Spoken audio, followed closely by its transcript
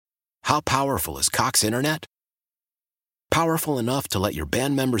How powerful is Cox Internet? Powerful enough to let your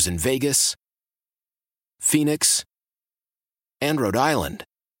band members in Vegas, Phoenix, and Rhode Island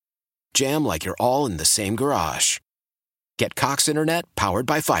jam like you're all in the same garage. Get Cox Internet powered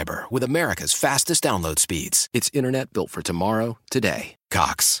by fiber with America's fastest download speeds. It's internet built for tomorrow, today.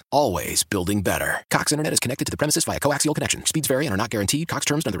 Cox, always building better. Cox Internet is connected to the premises via coaxial connection. Speeds vary and are not guaranteed. Cox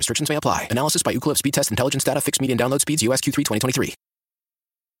terms and other restrictions may apply. Analysis by Ookla Speed Test Intelligence Data. Fixed median download speeds. US Q3 2023.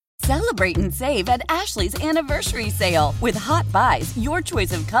 Celebrate and save at Ashley's Anniversary Sale. With Hot Buys, your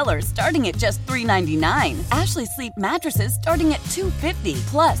choice of colors starting at just $3.99. Ashley Sleep mattresses starting at $2.50.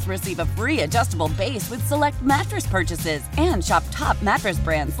 Plus, receive a free adjustable base with select mattress purchases. And shop top mattress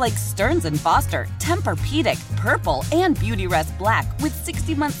brands like Stearns & Foster, Tempur-Pedic, Purple, and Beautyrest Black with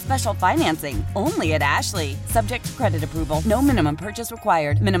 60-month special financing. Only at Ashley. Subject to credit approval. No minimum purchase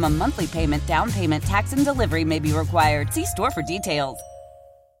required. Minimum monthly payment, down payment, tax, and delivery may be required. See store for details.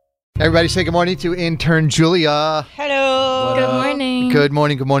 Everybody say good morning to intern Julia. Hello. Good morning. Good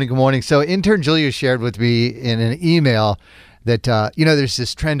morning, good morning, good morning. So intern Julia shared with me in an email that, there's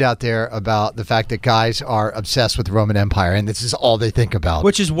this trend out there about the fact that guys are obsessed with the Roman Empire, and this is all they think about.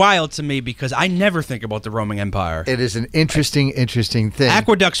 Which is wild to me because I never think about the Roman Empire. It is an interesting thing.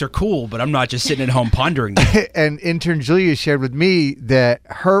 Aqueducts are cool, but I'm not just sitting at home pondering them. And intern Julia shared with me that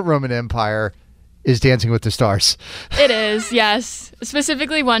her Roman Empire is Dancing with the Stars. It is, yes.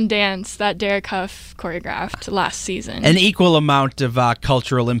 Specifically one dance that Derek Huff choreographed last season. An equal amount of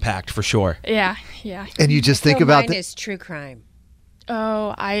cultural impact, for sure. Yeah. And you just think about mine is true crime.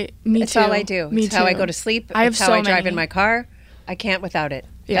 Oh, me It's too. all I do. Me It's too. how I go to sleep. I have it's how so I drive many. in my car. I can't without it.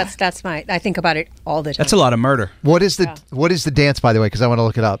 Yeah. I think about it all the time. That's a lot of murder. what is the dance, by the way, because I want to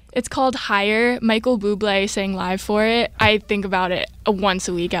look it up. It's called Higher. Michael Bublé sang live for it. I think about it once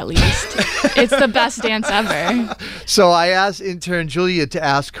a week at least. It's the best dance ever. So I asked intern Julia to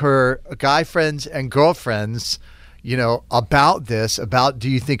ask her guy friends and girlfriends, about this, about do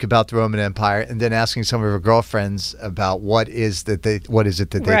you think about the Roman Empire, and then asking some of her girlfriends about what is it that they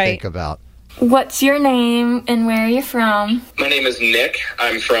Right. think about. What's your name and where are you from? My name is Nick.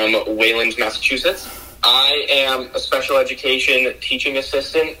 I'm from Wayland, Massachusetts. I am a special education teaching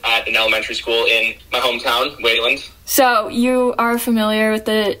assistant at an elementary school in my hometown, Wayland. So you are familiar with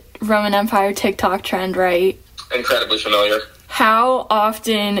the Roman Empire TikTok trend, right? Incredibly familiar. How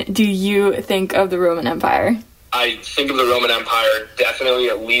often do you think of the Roman Empire? I think of the Roman Empire definitely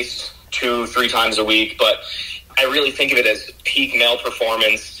at least 2-3 times a week, but I really think of it as peak male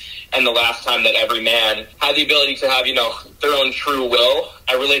performance and the last time that every man had the ability to have, their own true will.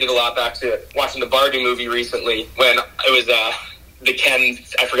 I related a lot back to watching the Barbie movie recently when it was the Ken,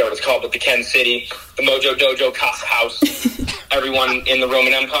 I forget what it's called, but the Ken City, the Mojo Dojo Casa House, everyone in the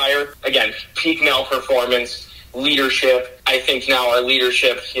Roman Empire. Again, peak male performance, leadership. I think now our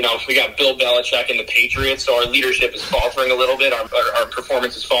leadership, we got Bill Belichick and the Patriots, so our leadership is faltering a little bit. Our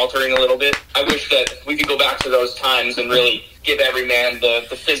performance is faltering a little bit. I wish that we could go back to those times and really give every man the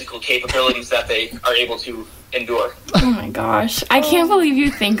physical capabilities that they are able to endure. Oh my gosh. I can't believe you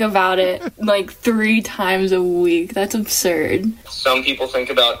think about it like 3 times a week. That's absurd. Some people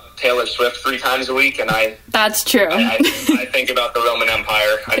think about Taylor Swift 3 times a week, and That's true. I think about the Roman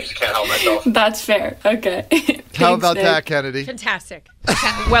Empire. I just can't help myself. That's fair. Okay. How Thanks, about Nick. that, Kennedy? fantastic.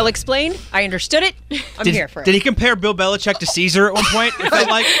 Well explained. I understood it. I'm here for it. Did he compare Bill Belichick to Caesar at one point? It felt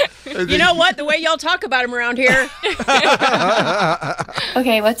like. You know what? The way y'all talk about him around here.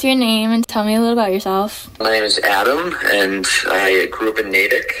 Okay, what's your name and tell me a little about yourself? My name is Adam, and I grew up in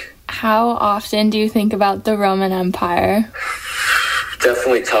Natick. How often do you think about the Roman Empire?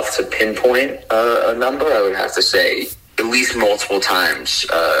 Definitely tough to pinpoint a number. I would have to say at least multiple times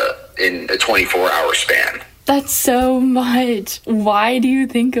in a 24-hour span. That's so much. Why do you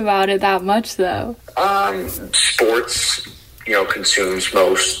think about it that much, though? Sports, consumes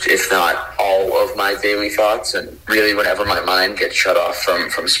most, if not all, of my daily thoughts. And really, whenever my mind gets shut off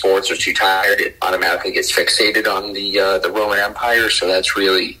from sports or too tired, it automatically gets fixated on the Roman Empire. So that's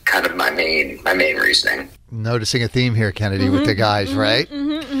really kind of my main reasoning. Noticing a theme here, Kennedy, with the guys, right?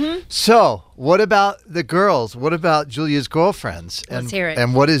 So, what about the girls? What about Julia's girlfriends? Let's hear it.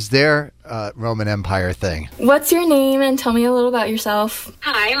 And what is their Roman Empire thing? What's your name and tell me a little about yourself?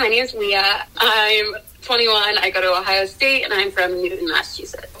 Hi, my name is Leah. I'm 21. I go to Ohio State, and I'm from Newton,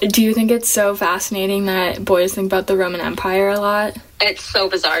 Massachusetts. Do you think it's so fascinating that boys think about the Roman Empire a lot? It's so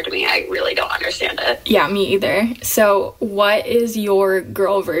bizarre to me. I really don't understand it. Yeah, me either. So, what is your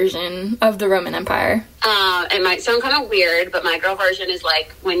girl version of the Roman Empire? It might sound kind of weird, but my girl version is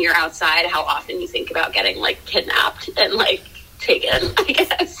like when you're outside, how often you think about getting like kidnapped and like taken, I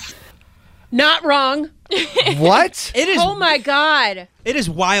guess. Not wrong. What? It is. Oh my God. It is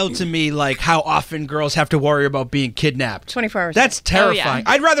wild to me, like how often girls have to worry about being kidnapped. 24 hours. That's terrifying. Oh,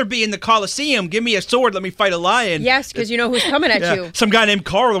 yeah. I'd rather be in the Coliseum. Give me a sword. Let me fight a lion. Yes, because you know who's coming at you. Some guy named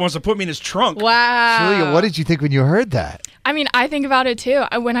Carl that wants to put me in his trunk. Wow. Julia, what did you think when you heard that? I mean, I think about it too.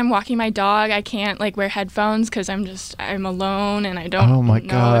 When I'm walking my dog, I can't like wear headphones because I'm alone and I don't Oh, my know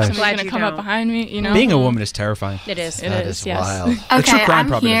gosh. if somebody's Glad gonna you come up don't. behind me. You know, Being a woman is terrifying. It is. That is, is yes. wild. The true Okay, crime I'm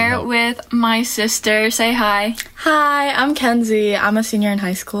probably doesn't here help. with my sister. Say hi. Hi, I'm Kenzie. I'm a senior in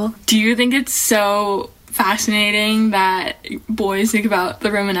high school. Do you think it's so fascinating that boys think about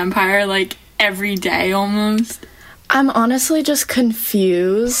the Roman Empire like every day almost? I'm honestly just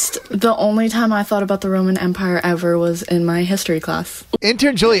confused. The only time I thought about the Roman Empire ever was in my history class.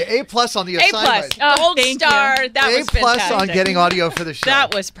 Intern Julia, A+ on the A+. assignment. Gold thank star. That was A+ on fantastic. getting audio for the show.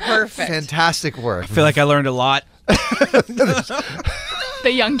 That was perfect. Fantastic work. I feel like I learned a lot.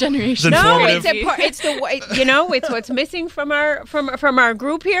 the young generation. It's No, informative. it's the way, you know, it's what's missing from our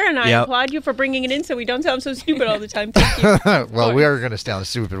group here, and I Yep. applaud you for bringing it in so we don't sound so stupid all the time. Thank you. Well, we are going to sound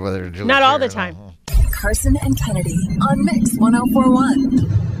stupid whether Julia. Not all the time. Carson and Kennedy on Mix 104.1.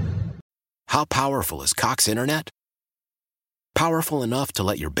 How powerful is Cox Internet? Powerful enough to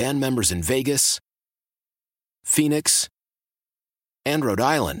let your band members in Vegas, Phoenix, and Rhode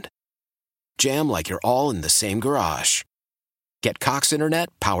Island jam like you're all in the same garage. Get Cox Internet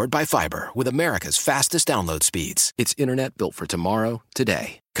powered by fiber with America's fastest download speeds. It's internet built for tomorrow,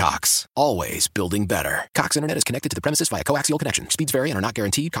 today. Cox, always building better. Cox Internet is connected to the premises via coaxial connection. Speeds vary and are not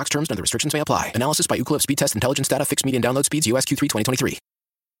guaranteed. Cox terms and other restrictions may apply. Analysis by Ookla of Speed Test Intelligence Data. Fixed median download speeds. US Q3 2023.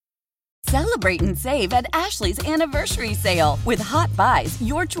 Celebrate and save at Ashley's Anniversary Sale. With Hot Buys,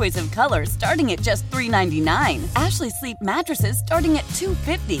 your choice of colors starting at just $3.99. Ashley Sleep mattresses starting at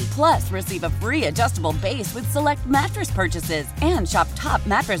 $2.50. Plus, receive a free adjustable base with select mattress purchases. And shop top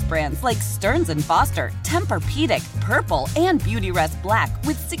mattress brands like Stearns & Foster, Tempur-Pedic, Purple, and Beautyrest Black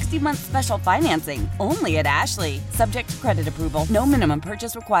with 60-month special financing. Only at Ashley. Subject to credit approval. No minimum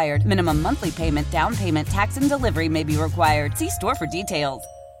purchase required. Minimum monthly payment, down payment, tax, and delivery may be required. See store for details.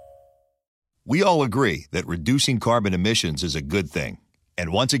 We all agree that reducing carbon emissions is a good thing.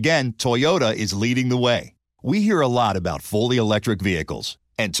 And once again, Toyota is leading the way. We hear a lot about fully electric vehicles,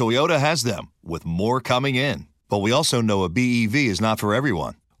 and Toyota has them, with more coming in. But we also know a BEV is not for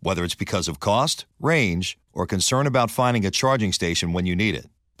everyone, whether it's because of cost, range, or concern about finding a charging station when you need it.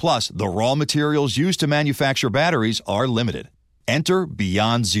 Plus, the raw materials used to manufacture batteries are limited. Enter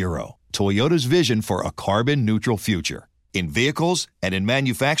Beyond Zero, Toyota's vision for a carbon-neutral future. In vehicles and in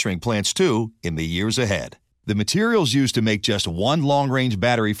manufacturing plants, too, in the years ahead. The materials used to make just one long-range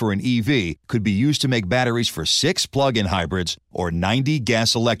battery for an EV could be used to make batteries for 6 plug-in hybrids or 90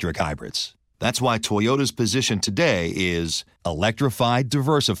 gas-electric hybrids. That's why Toyota's position today is electrified,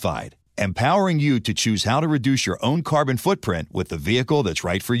 diversified, empowering you to choose how to reduce your own carbon footprint with the vehicle that's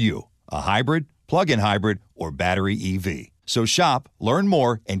right for you, a hybrid, plug-in hybrid, or battery EV. So shop, learn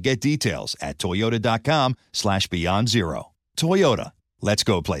more, and get details at toyota.com/beyond zero. Toyota, let's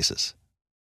go places.